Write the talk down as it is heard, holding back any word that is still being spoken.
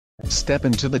Step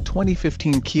into the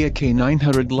 2015 Kia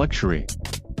K900 Luxury.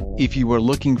 If you are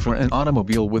looking for an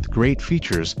automobile with great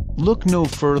features, look no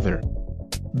further.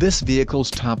 This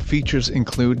vehicle's top features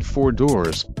include 4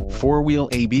 doors, 4-wheel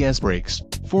ABS brakes,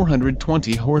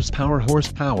 420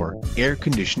 horsepower, air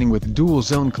conditioning with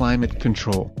dual-zone climate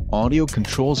control, audio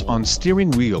controls on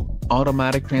steering wheel,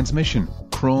 automatic transmission,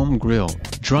 chrome grille,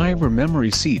 driver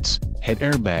memory seats, head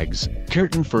airbags,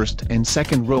 curtain first and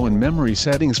second row and memory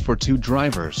settings for 2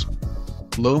 drivers.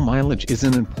 Low mileage is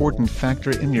an important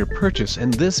factor in your purchase,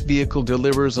 and this vehicle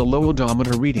delivers a low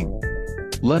odometer reading.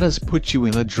 Let us put you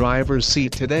in the driver's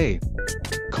seat today.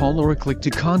 Call or click to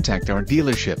contact our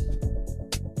dealership.